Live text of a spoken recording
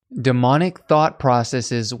Demonic thought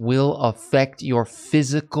processes will affect your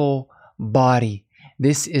physical body.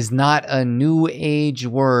 This is not a new age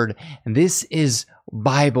word. This is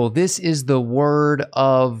Bible. This is the word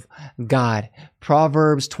of God.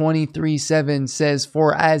 Proverbs 23:7 says,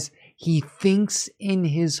 "For as he thinks in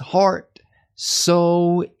his heart,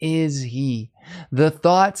 so is he." The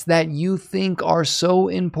thoughts that you think are so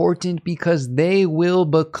important because they will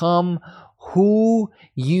become who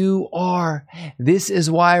you are. This is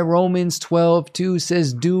why Romans 12:2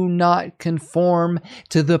 says, "Do not conform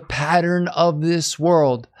to the pattern of this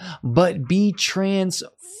world, but be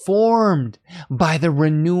transformed by the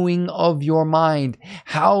renewing of your mind."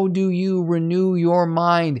 How do you renew your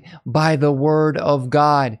mind? By the word of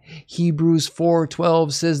God. Hebrews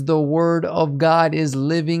 4:12 says, "The word of God is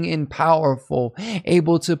living and powerful,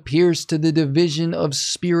 able to pierce to the division of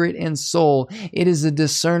spirit and soul. It is a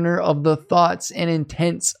discerner of the thoughts and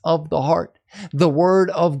intents of the heart." The word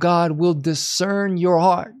of God will discern your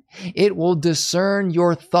heart. It will discern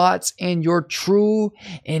your thoughts and your true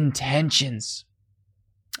intentions.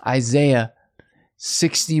 Isaiah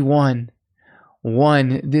 61:1.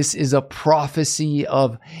 This is a prophecy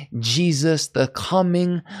of Jesus, the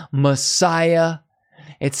coming Messiah.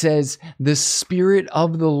 It says, "The Spirit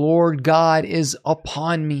of the Lord God is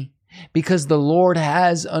upon me, because the Lord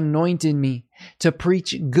has anointed me to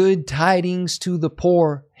preach good tidings to the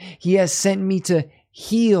poor. He has sent me to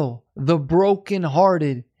heal the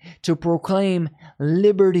brokenhearted, to proclaim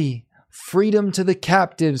liberty, freedom to the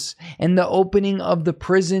captives, and the opening of the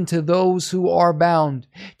prison to those who are bound,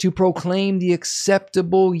 to proclaim the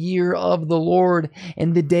acceptable year of the Lord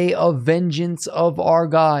and the day of vengeance of our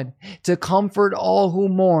God, to comfort all who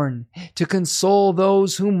mourn, to console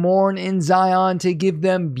those who mourn in Zion, to give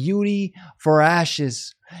them beauty for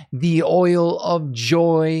ashes, the oil of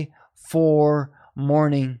joy for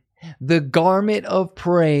mourning, the garment of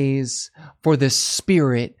praise for the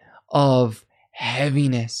spirit of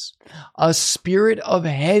heaviness." A spirit of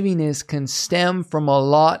heaviness can stem from a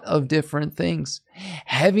lot of different things.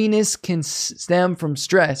 Heaviness can stem from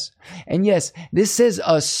stress. And yes, this says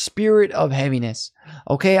a spirit of heaviness.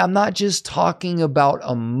 Okay, I'm not just talking about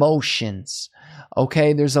emotions.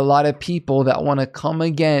 Okay, there's a lot of people that want to come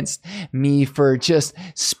against me for just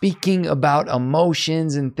speaking about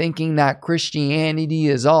emotions and thinking that Christianity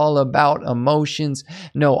is all about emotions.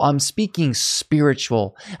 No, I'm speaking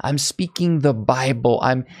spiritual. I'm speaking the Bible.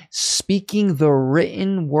 I'm speaking the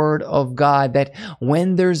written word of God, that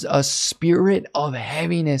when there's a spirit of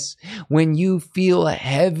heaviness, when you feel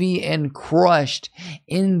heavy and crushed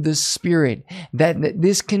in the spirit, that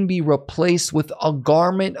this can be replaced with a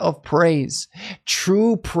garment of praise.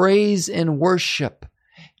 True praise and worship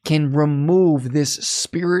can remove this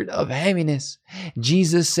spirit of heaviness.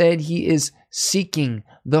 Jesus said he is seeking,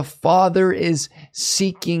 the Father is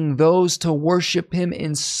seeking those to worship him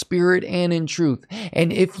in spirit and in truth.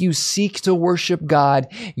 And if you seek to worship God,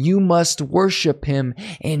 you must worship him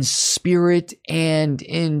in spirit and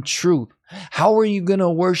in truth. How are you going to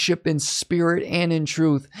worship in spirit and in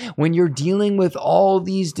truth when you're dealing with all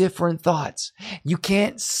these different thoughts? You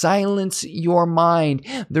can't silence your mind.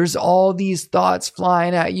 There's all these thoughts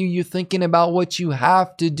flying at you. You're thinking about what you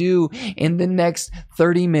have to do in the next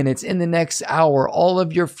 30 minutes, in the next hour, all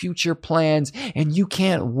of your future plans, and you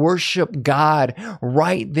can't worship God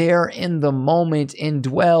right there in the moment and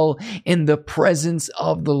dwell in the presence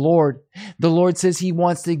of the Lord. The Lord says he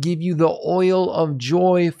wants to give you the oil of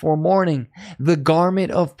joy for mourning, the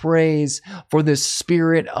garment of praise for the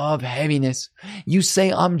spirit of heaviness. You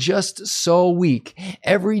say, "I'm just so weak.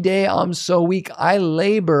 Every day I'm so weak. I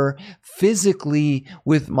labor physically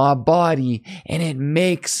with my body and it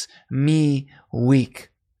makes me weak."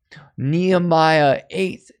 Nehemiah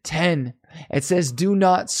 8:10, it says, "Do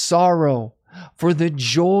not sorrow, for the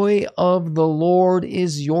joy of the Lord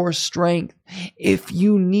is your strength." If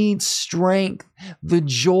you need strength, the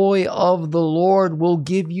joy of the Lord will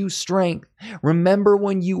give you strength. Remember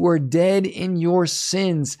when you were dead in your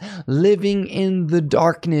sins, living in the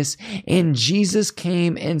darkness, and Jesus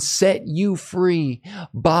came and set you free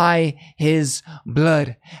by his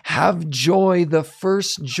blood. Have joy, the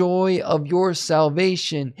first joy of your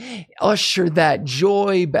salvation. Usher that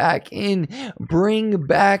joy back in. Bring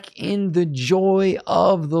back in the joy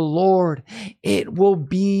of the Lord. It will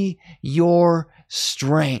be your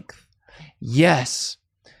strength. Yes,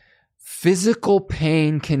 physical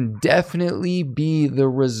pain can definitely be the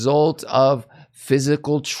result of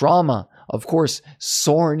physical trauma. Of course,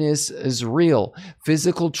 soreness is real.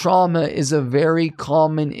 Physical trauma is a very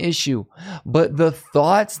common issue, but the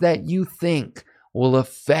thoughts that you think will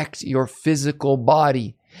affect your physical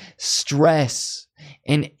body. Stress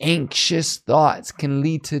and anxious thoughts can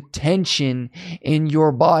lead to tension in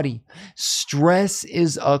your body. Stress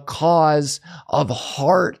is a cause of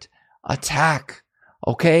heart attack.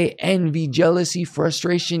 Okay, envy, jealousy,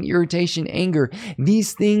 frustration, irritation, anger.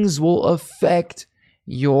 These things will affect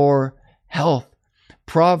your health.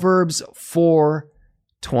 Proverbs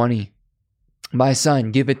 4:20. My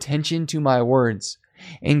son, give attention to my words.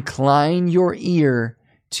 Incline your ear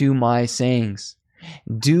to my sayings.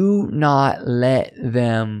 Do not let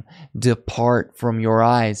them depart from your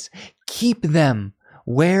eyes. Keep them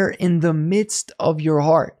where in the midst of your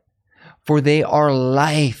heart, for they are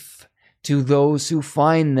life to those who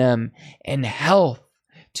find them, and health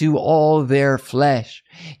to all their flesh.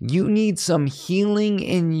 You need some healing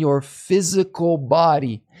in your physical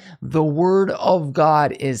body. The word of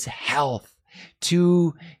God is health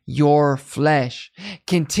to your flesh.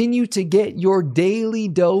 Continue to get your daily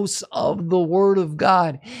dose of the word of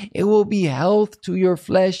God. It will be health to your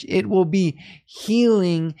flesh. It will be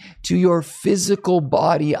healing to your physical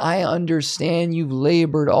body. I understand you've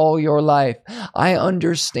labored all your life. I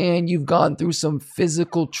understand you've gone through some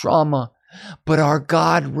physical trauma. But our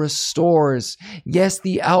God restores. Yes,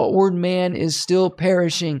 the outward man is still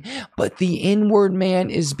perishing, but the inward man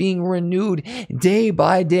is being renewed day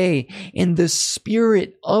by day. And the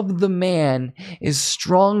spirit of the man is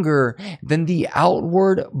stronger than the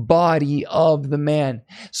outward body of the man.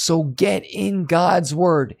 So get in God's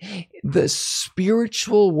word. The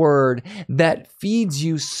spiritual word that feeds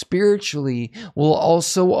you spiritually will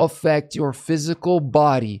also affect your physical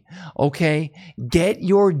body. Okay? Get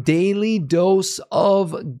your daily dose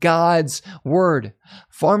of God's word.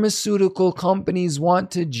 Pharmaceutical companies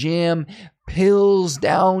want to jam pills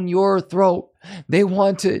down your throat. They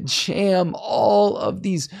want to jam all of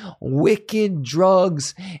these wicked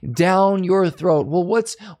drugs down your throat. Well,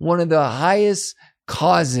 what's one of the highest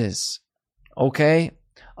causes, okay,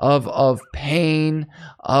 of pain,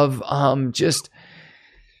 of just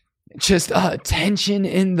tension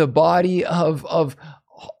in the body, of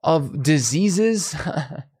diseases?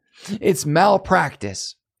 It's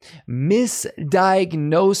malpractice,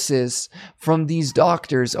 misdiagnosis from these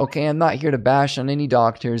doctors. Okay, I'm not here to bash on any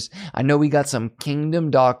doctors. I know we got some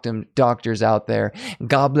kingdom doctors out there.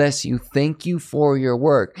 God bless you. Thank you for your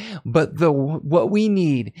work. But what we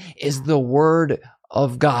need is the word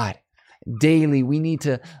of God. Daily, we need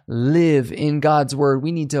to live in God's word.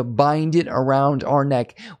 We need to bind it around our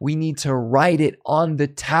neck. We need to write it on the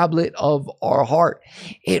tablet of our heart.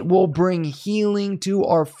 It will bring healing to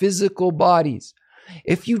our physical bodies.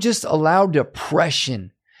 If you just allow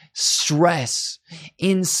depression, stress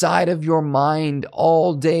inside of your mind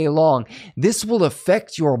all day long, this will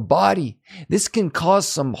affect your body. This can cause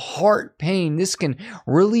some heart pain. This can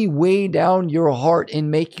really weigh down your heart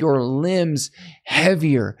and make your limbs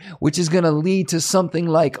heavier, which is going to lead to something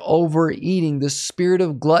like overeating, the spirit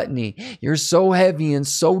of gluttony. You're so heavy and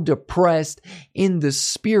so depressed in the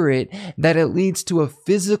spirit that it leads to a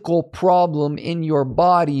physical problem in your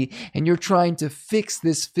body, and you're trying to fix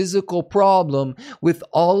this physical problem with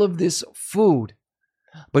all of this food.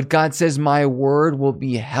 But God says, my word will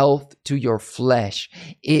be health to your flesh.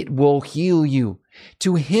 It will heal you.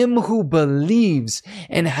 To him who believes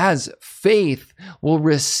and has faith will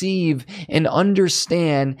receive and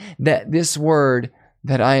understand that this word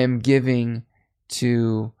that I am giving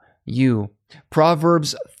to you.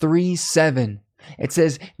 Proverbs 3:7. It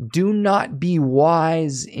says, do not be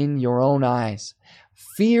wise in your own eyes.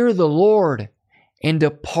 Fear the Lord and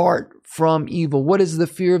depart from evil. What is the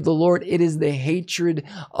fear of the Lord? It is the hatred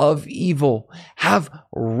of evil. Have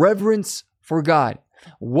reverence for God.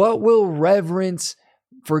 What will reverence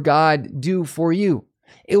for God do for you?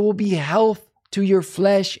 It will be health to your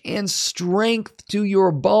flesh and strength to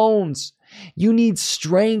your bones. You need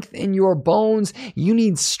strength in your bones. You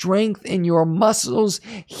need strength in your muscles,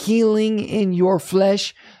 healing in your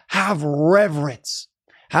flesh. Have reverence.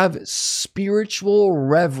 Have spiritual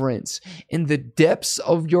reverence in the depths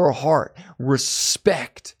of your heart.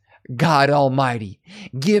 Respect God Almighty.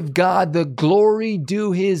 Give God the glory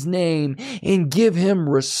due his name and give him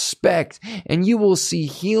respect. And you will see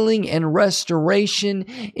healing and restoration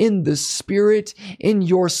in the spirit in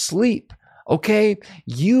your sleep. Okay,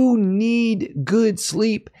 you need good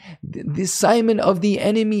sleep. The assignment of the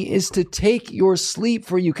enemy is to take your sleep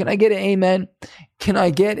for you. Can I get an amen? Can I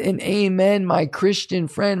get an amen, my Christian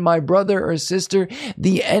friend, my brother or sister?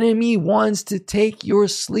 The enemy wants to take your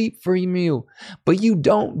sleep from you, but you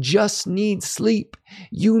don't just need sleep.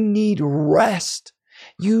 You need rest.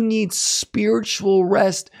 You need spiritual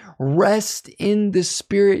rest. Rest in the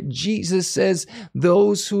spirit. Jesus says,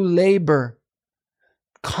 those who labor,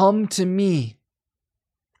 come to me.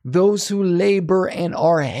 Those who labor and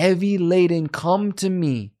are heavy laden, come to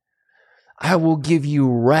me. I will give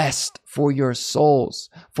you rest for your souls,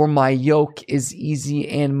 for my yoke is easy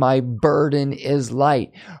and my burden is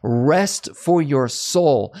light. Rest for your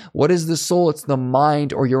soul. What is the soul? It's the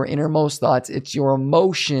mind or your innermost thoughts. It's your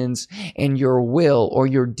emotions and your will or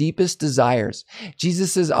your deepest desires.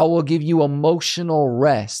 Jesus says, I will give you emotional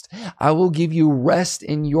rest. I will give you rest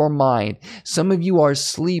in your mind. Some of you are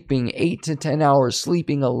sleeping 8 to 10 hours,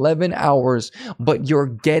 sleeping 11 hours, but you're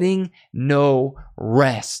getting no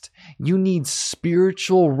rest. You need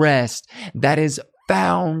spiritual rest that is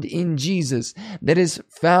found in Jesus, that is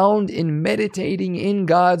found in meditating in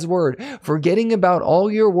God's word, forgetting about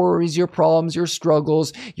all your worries, your problems, your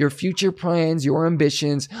struggles, your future plans, your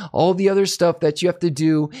ambitions, all the other stuff that you have to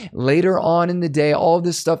do later on in the day, all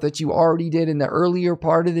the stuff that you already did in the earlier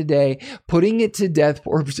part of the day, putting it to death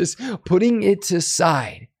or just putting it to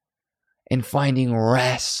side and finding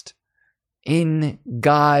rest in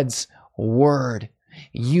God's word.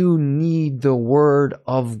 You need the word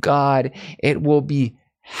of God. It will be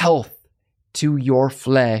health to your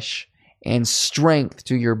flesh and strength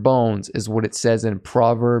to your bones, is what it says in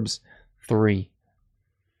Proverbs 3.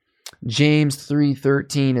 James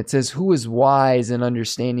 3:13, it says, who is wise and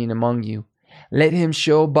understanding among you? Let him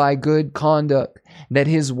show by good conduct that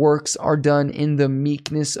his works are done in the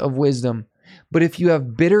meekness of wisdom. But if you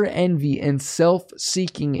have bitter envy and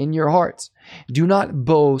self-seeking in your hearts, do not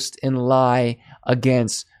boast and lie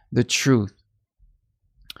against the truth.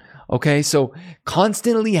 Okay, so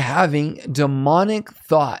constantly having demonic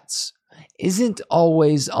thoughts isn't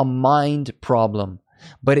always a mind problem,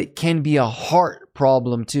 but it can be a heart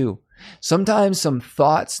problem too. Sometimes some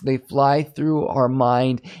thoughts, they fly through our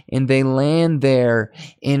mind and they land there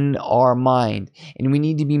in our mind. And we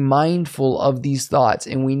need to be mindful of these thoughts,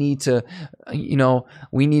 and we need to,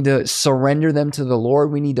 we need to surrender them to the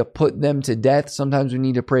Lord. We need to put them to death. Sometimes we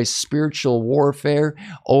need to pray spiritual warfare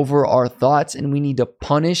over our thoughts, and we need to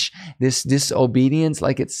punish this disobedience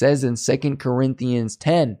like it says in 2 Corinthians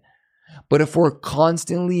 10. But if we're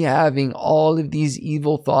constantly having all of these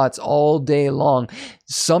evil thoughts all day long,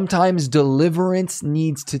 sometimes deliverance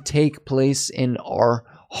needs to take place in our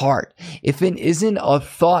heart. If it isn't a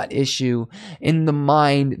thought issue in the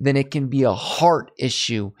mind, then it can be a heart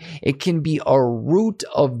issue. It can be a root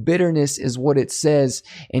of bitterness, is what it says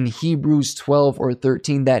in Hebrews 12 or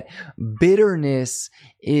 13, that bitterness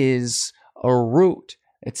is a root.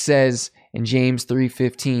 It says in James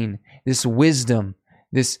 3:15, this wisdom,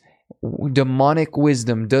 this demonic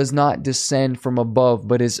wisdom does not descend from above,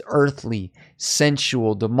 but is earthly,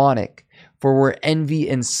 sensual, demonic. For where envy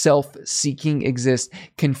and self-seeking exist,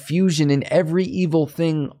 confusion and every evil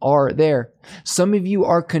thing are there. Some of you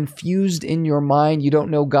are confused in your mind. You don't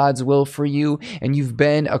know God's will for you, and you've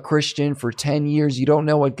been a Christian for 10 years. You don't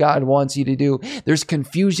know what God wants you to do. There's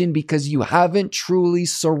confusion because you haven't truly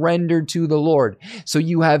surrendered to the Lord. So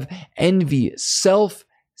you have envy.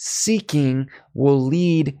 Self-seeking will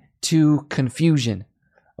lead to confusion.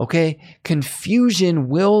 Okay? Confusion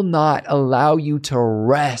will not allow you to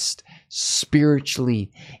rest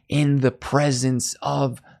spiritually in the presence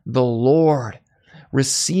of the Lord.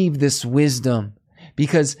 Receive this wisdom,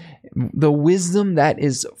 because the wisdom that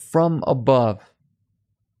is from above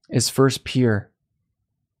is first pure,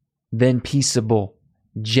 then peaceable,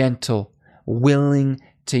 gentle, willing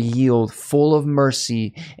to yield, full of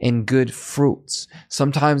mercy and good fruits.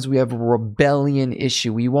 Sometimes we have a rebellion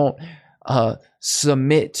issue. We won't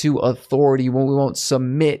submit to authority, when we won't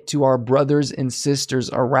submit to our brothers and sisters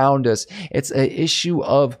around us. It's an issue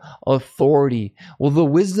of authority. Well, the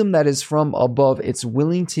wisdom that is from above, it's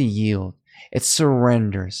willing to yield. It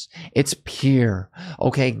surrenders. It's pure.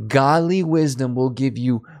 Okay, godly wisdom will give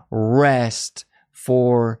you rest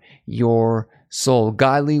for your soul.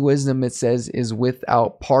 Godly wisdom, it says, is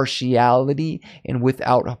without partiality and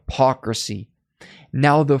without hypocrisy.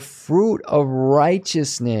 Now the fruit of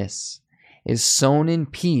righteousness is sown in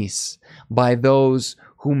peace by those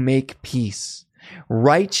who make peace.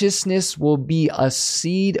 Righteousness will be a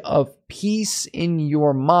seed of peace in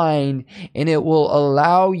your mind, and it will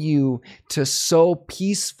allow you to sow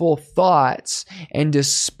peaceful thoughts and to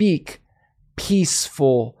speak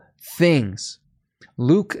peaceful things.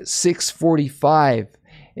 Luke 6:45,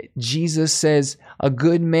 Jesus says, a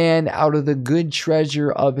good man out of the good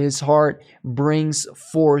treasure of his heart brings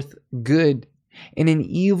forth good, and an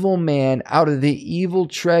evil man out of the evil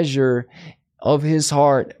treasure of his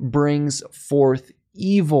heart brings forth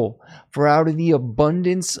evil. For out of the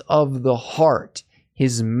abundance of the heart,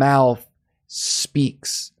 his mouth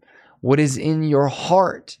speaks. What is in your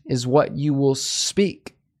heart is what you will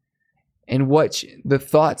speak. And the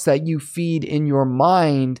thoughts that you feed in your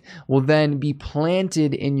mind will then be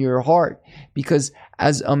planted in your heart. Because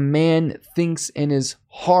as a man thinks in his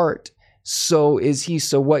heart, so is he.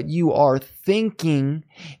 So what you are thinking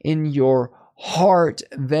in your heart,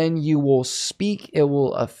 then you will speak. It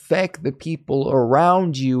will affect the people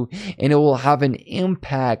around you, and it will have an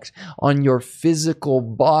impact on your physical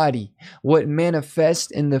body. What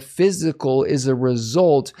manifests in the physical is a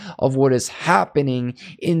result of what is happening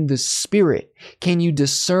in the spirit. Can you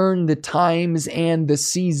discern the times and the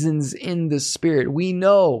seasons in the spirit? We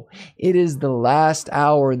know it is the last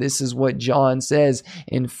hour. This is what John says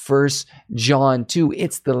in 1 John 2.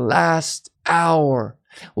 It's the last hour.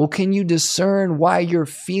 Well, can you discern why you're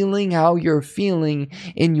feeling how you're feeling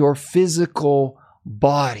in your physical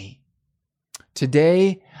body?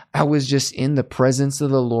 Today, I was just in the presence of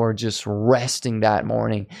the Lord, just resting that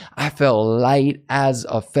morning. I felt light as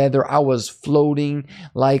a feather. I was floating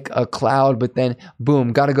like a cloud, but then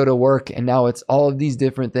boom, got to go to work. And now it's all of these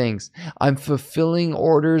different things. I'm fulfilling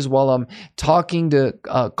orders while I'm talking to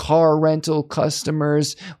car rental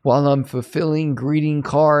customers, while I'm fulfilling greeting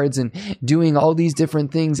cards and doing all these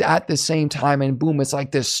different things at the same time. And boom, it's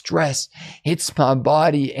like this stress hits my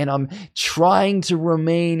body, and I'm trying to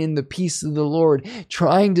remain in the peace of the Lord,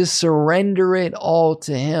 trying to surrender it all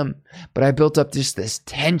to Him. But I built up just this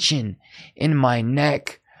tension in my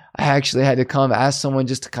neck. I actually had to come ask someone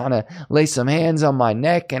just to kind of lay some hands on my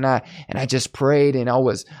neck, and I just prayed, and I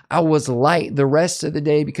was light the rest of the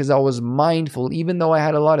day because I was mindful. Even though I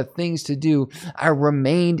had a lot of things to do, I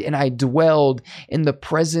remained and I dwelled in the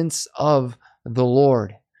presence of the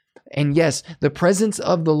Lord. And yes, the presence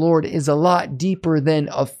of the Lord is a lot deeper than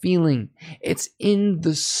a feeling. It's in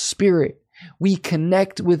the spirit. We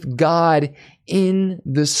connect with God in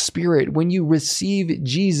the Spirit. When you receive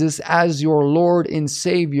Jesus as your Lord and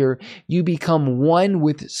Savior, you become one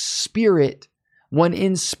with Spirit, one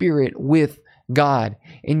in spirit with God.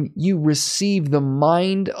 And you receive the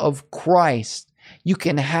mind of Christ. You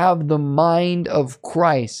can have the mind of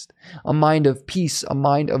Christ, a mind of peace, a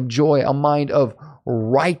mind of joy, a mind of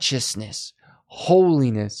righteousness,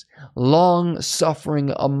 holiness, long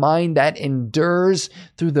suffering, a mind that endures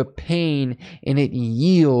through the pain and it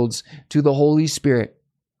yields to the Holy Spirit.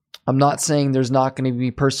 I'm not saying there's not going to be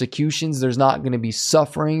persecutions. There's not going to be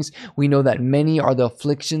sufferings. We know that many are the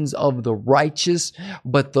afflictions of the righteous,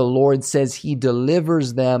 but the Lord says He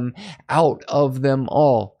delivers them out of them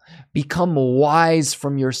all. Become wise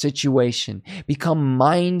from your situation. Become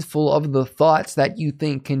mindful of the thoughts that you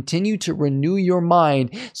think. Continue to renew your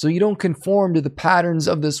mind so you don't conform to the patterns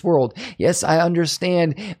of this world. Yes, I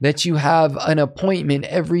understand that you have an appointment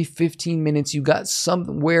every 15 minutes. You got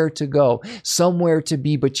somewhere to go, somewhere to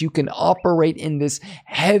be, but you can operate in this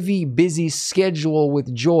heavy, busy schedule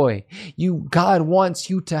with joy. God wants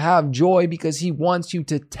you to have joy because He wants you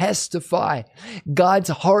to testify. God's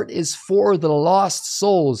heart is for the lost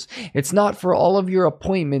souls. It's not for all of your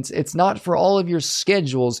appointments. It's not for all of your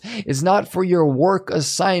schedules. It's not for your work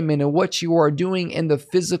assignment and what you are doing in the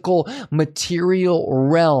physical material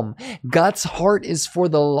realm. God's heart is for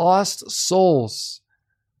the lost souls.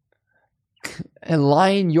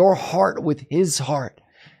 Align your heart with His heart.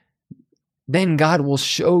 Then God will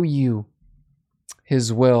show you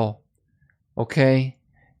His will. Okay?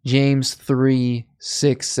 James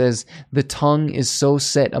 3:6 says, "The tongue is so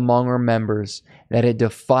set among our members that it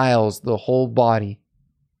defiles the whole body."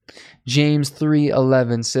 James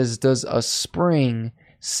 3:11 says, "Does a spring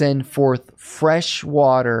send forth fresh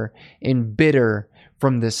water and bitter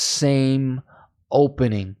from the same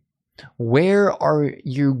opening?" Where are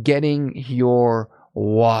you getting your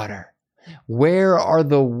water? Where are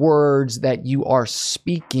the words that you are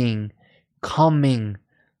speaking coming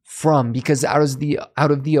from? Because out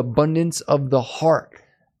of the abundance of the heart,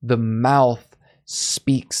 the mouth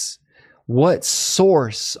speaks. What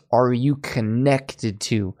source are you connected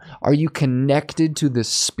to? Are you connected to the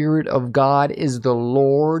Spirit of God? Is the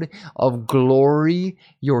Lord of glory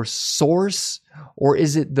your source? Or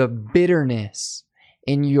is it the bitterness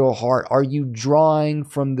in your heart? Are you drawing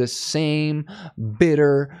from the same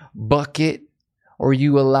bitter bucket? Or are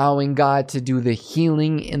you allowing God to do the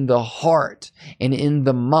healing in the heart and in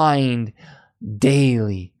the mind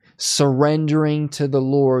daily? Surrendering to the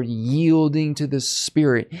Lord, yielding to the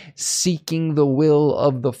Spirit, seeking the will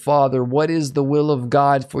of the Father. What is the will of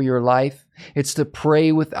God for your life? It's to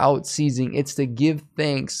pray without ceasing. It's to give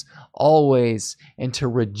thanks always and to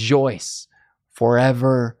rejoice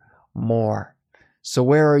forevermore. So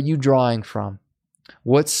where are you drawing from?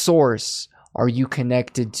 What source are you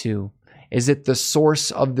connected to? Is it the source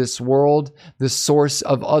of this world, the source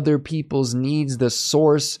of other people's needs, the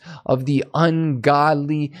source of the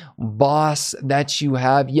ungodly boss that you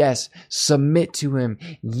have? Yes, submit to him,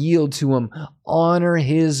 yield to him, honor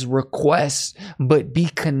his requests, but be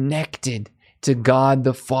connected to God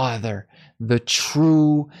the Father, the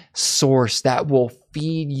true source that will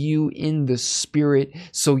feed you in the Spirit,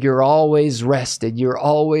 so you're always rested, you're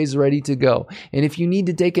always ready to go. And if you need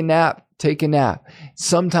to take a nap, take a nap.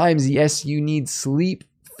 Sometimes, yes, you need sleep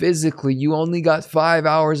physically. You only got 5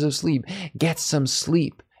 hours of sleep. Get some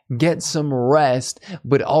sleep. Get some rest,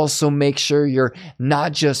 but also make sure you're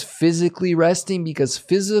not just physically resting, because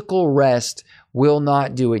physical rest will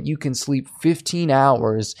not do it. You can sleep 15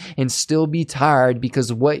 hours and still be tired,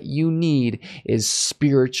 because what you need is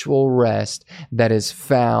spiritual rest that is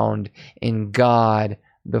found in God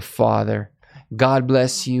the Father. God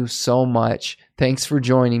bless you so much. Thanks for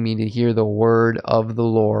joining me to hear the word of the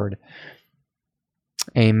Lord.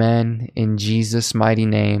 Amen. In Jesus' mighty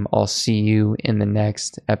name, I'll see you in the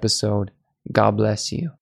next episode. God bless you.